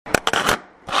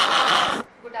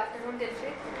afternoon,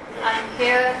 Dilpreet. I'm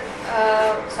here,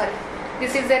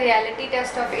 this is the reality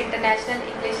test of International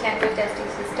English Language Testing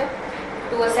System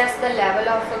to assess the level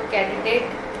of a candidate.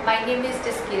 My name is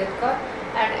Dilpreet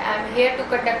and I'm here to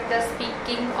conduct the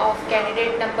speaking of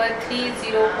candidate number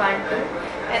 3012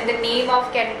 and the name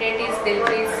of candidate is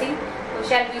Dilpreet Singh. So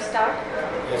shall we start?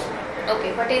 Yes.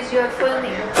 Okay, what is your full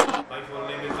name? My full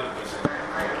name is Dilpreet Singh.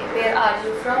 Okay, where are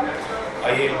you from?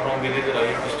 I hail from village Rai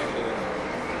district.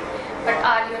 What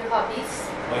are your hobbies?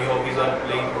 My hobbies are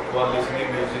playing football, listening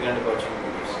music and watching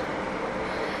movies.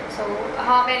 So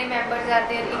how many members are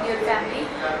there in your family?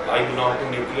 I belong to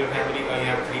nuclear family. I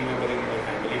have 3 members in my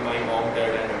family, my mom,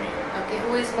 dad and me. Okay,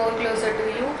 who is more closer to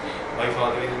you? My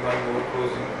father is my more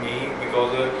close to me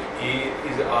because he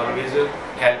is always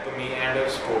help me and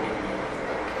supporting me.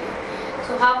 Okay.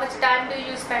 So how much time do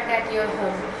you spend at your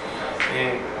home?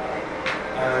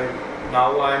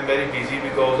 Now I am very busy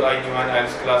because I join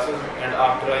IELTS classes and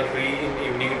after I free in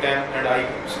evening time and I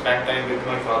spend time with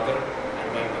my father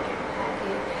and my mother.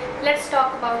 Okay. Let's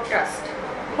talk about trust.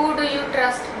 Who do you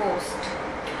trust most?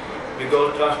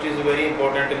 Because trust is very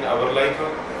important in our life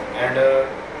and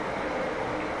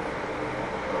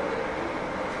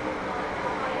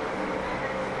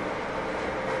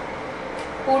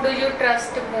who do you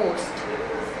trust most?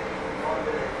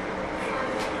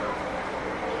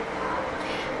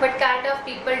 What kind of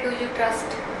people do you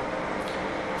trust?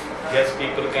 yes,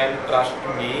 people can trust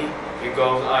me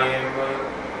because I am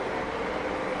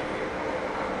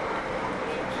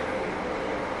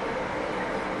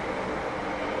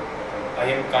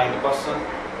kind person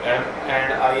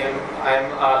and I am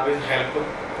always help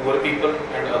poor people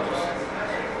and others.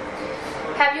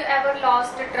 Have you ever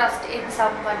lost trust in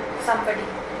somebody?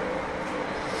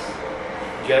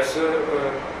 Yes,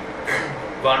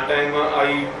 one time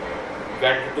I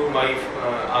went to my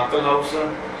uncle house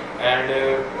and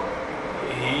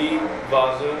he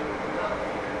was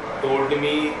told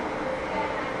me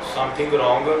something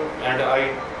wrong and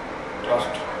I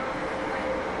trust.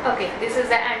 Okay, this is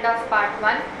the end of part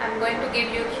 1. I'm going to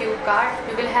give you cue card.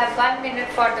 You will have 1 minute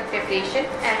for the preparation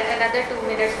and another 2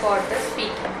 minutes for the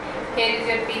speaking. Here is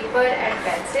your paper and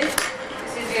pencil.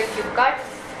 This is your cue card.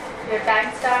 Your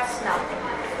time starts now.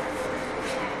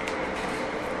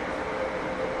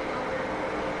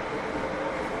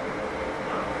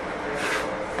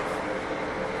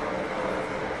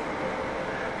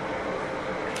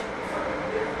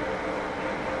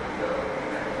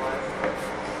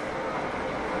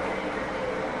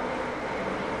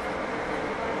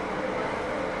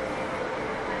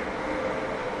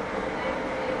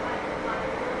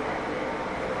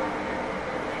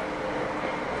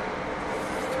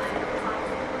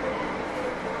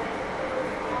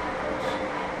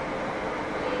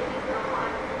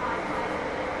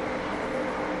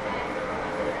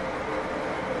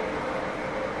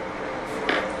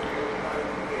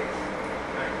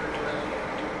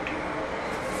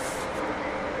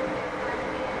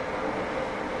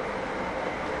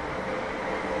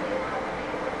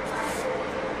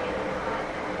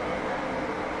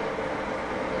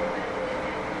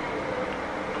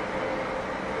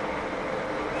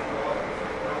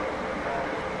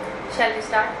 Shall we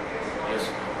start? Yes.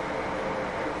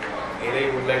 Here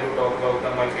I would like to talk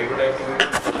about my favorite activity.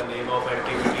 The name of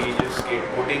activity is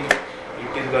skateboarding.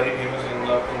 It is very famous in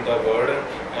the world.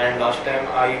 And last time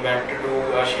I went to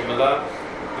Shimla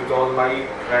because my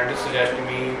friend suggested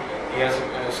me yes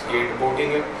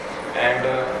skateboarding and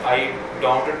I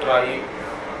don't try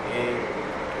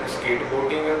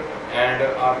skateboarding and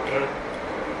after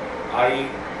I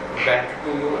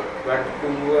went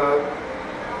to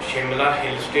Shimla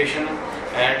hill station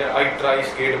and I try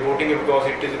skateboarding because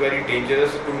it is very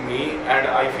dangerous to me and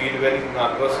I feel very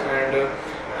nervous and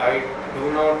I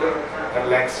do not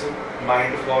relax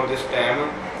mind for this time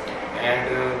and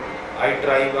I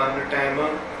try one time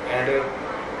and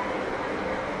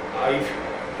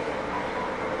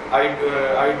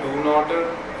I do not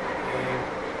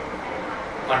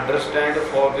understand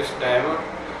for this time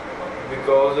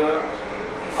because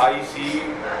I see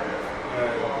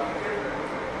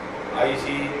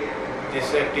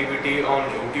this activity on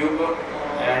YouTube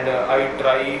and I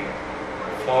try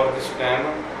for this time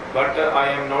but I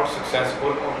am not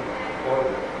successful for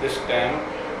this time.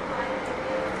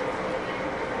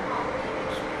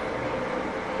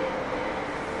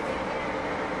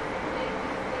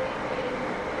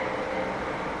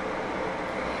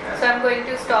 So I'm going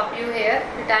to stop you here.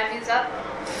 The time is up.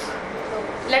 So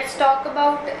let's talk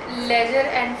about leisure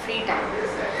and free time.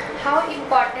 How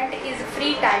important is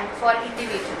free time for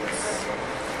individuals?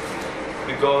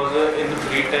 Because in the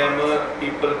free time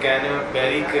people can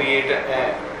very create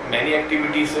many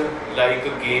activities like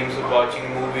games, watching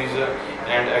movies,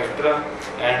 and extra.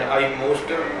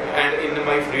 And in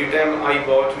my free time I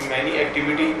watch many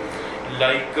activity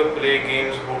like play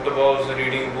games, footballs,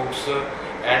 reading books,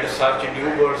 and search new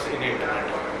words in internet.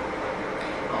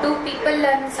 Do people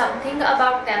learn something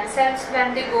about themselves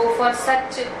when they go for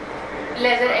such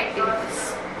leisure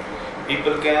activities?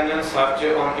 People can search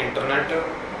on internet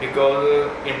because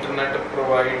internet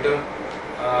provide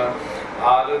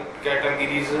all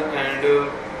categories and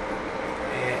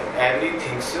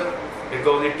everything,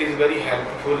 because it is very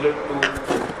helpful to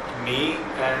me,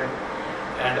 and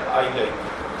I like.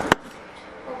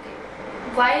 Okay.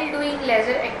 While doing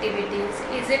leisure activities,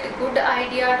 is it a good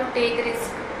idea to take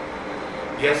risk?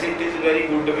 Yes, it is very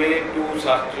good way to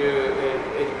search.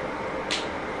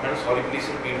 Sorry, please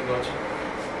repeat the question.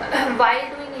 While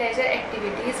doing leisure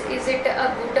activities, is it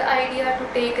a good idea to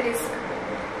take risk?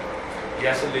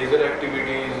 Yes, leisure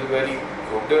activity is very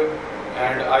good,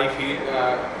 and I feel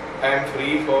I am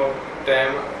free for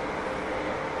time,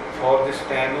 for this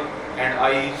time, and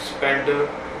I spend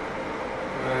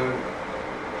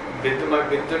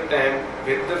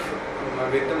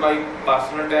with my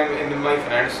personal time in my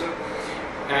friends,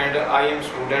 and I am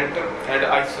student, and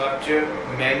I search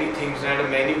many things and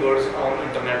many words on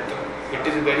internet. It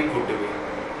is a very good way.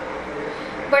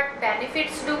 What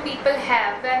benefits do people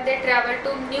have when they travel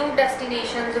to new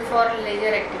destinations for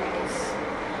leisure activities?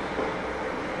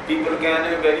 People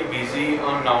can very busy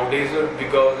on nowadays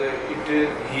because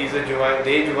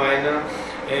they join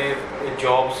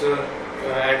jobs,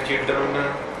 and children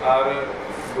are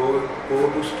go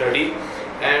to study,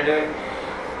 and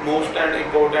most and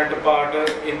important part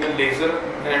in the leisure,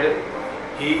 and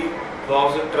he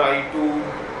was try to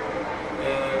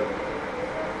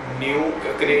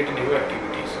create new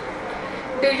activities.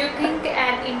 Do you think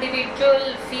an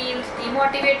individual feels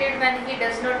demotivated when he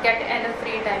does not get enough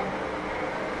free time?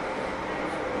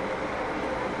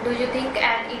 Do you think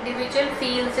an individual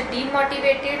feels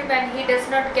demotivated when he does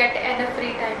not get enough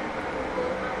free time?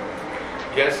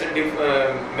 Yes,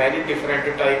 many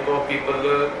different type of people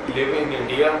live in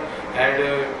India, and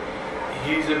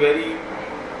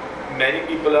many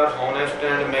people are honest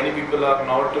and many people are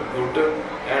not good,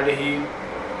 and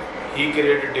he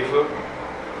created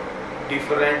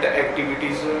different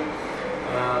activities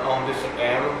on this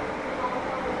time.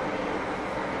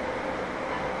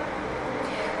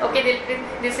 Okay,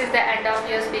 Dilpreet, this is the end of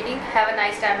your speaking. Have a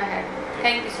nice time ahead.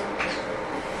 Thank you so much.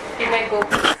 You may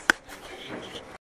go.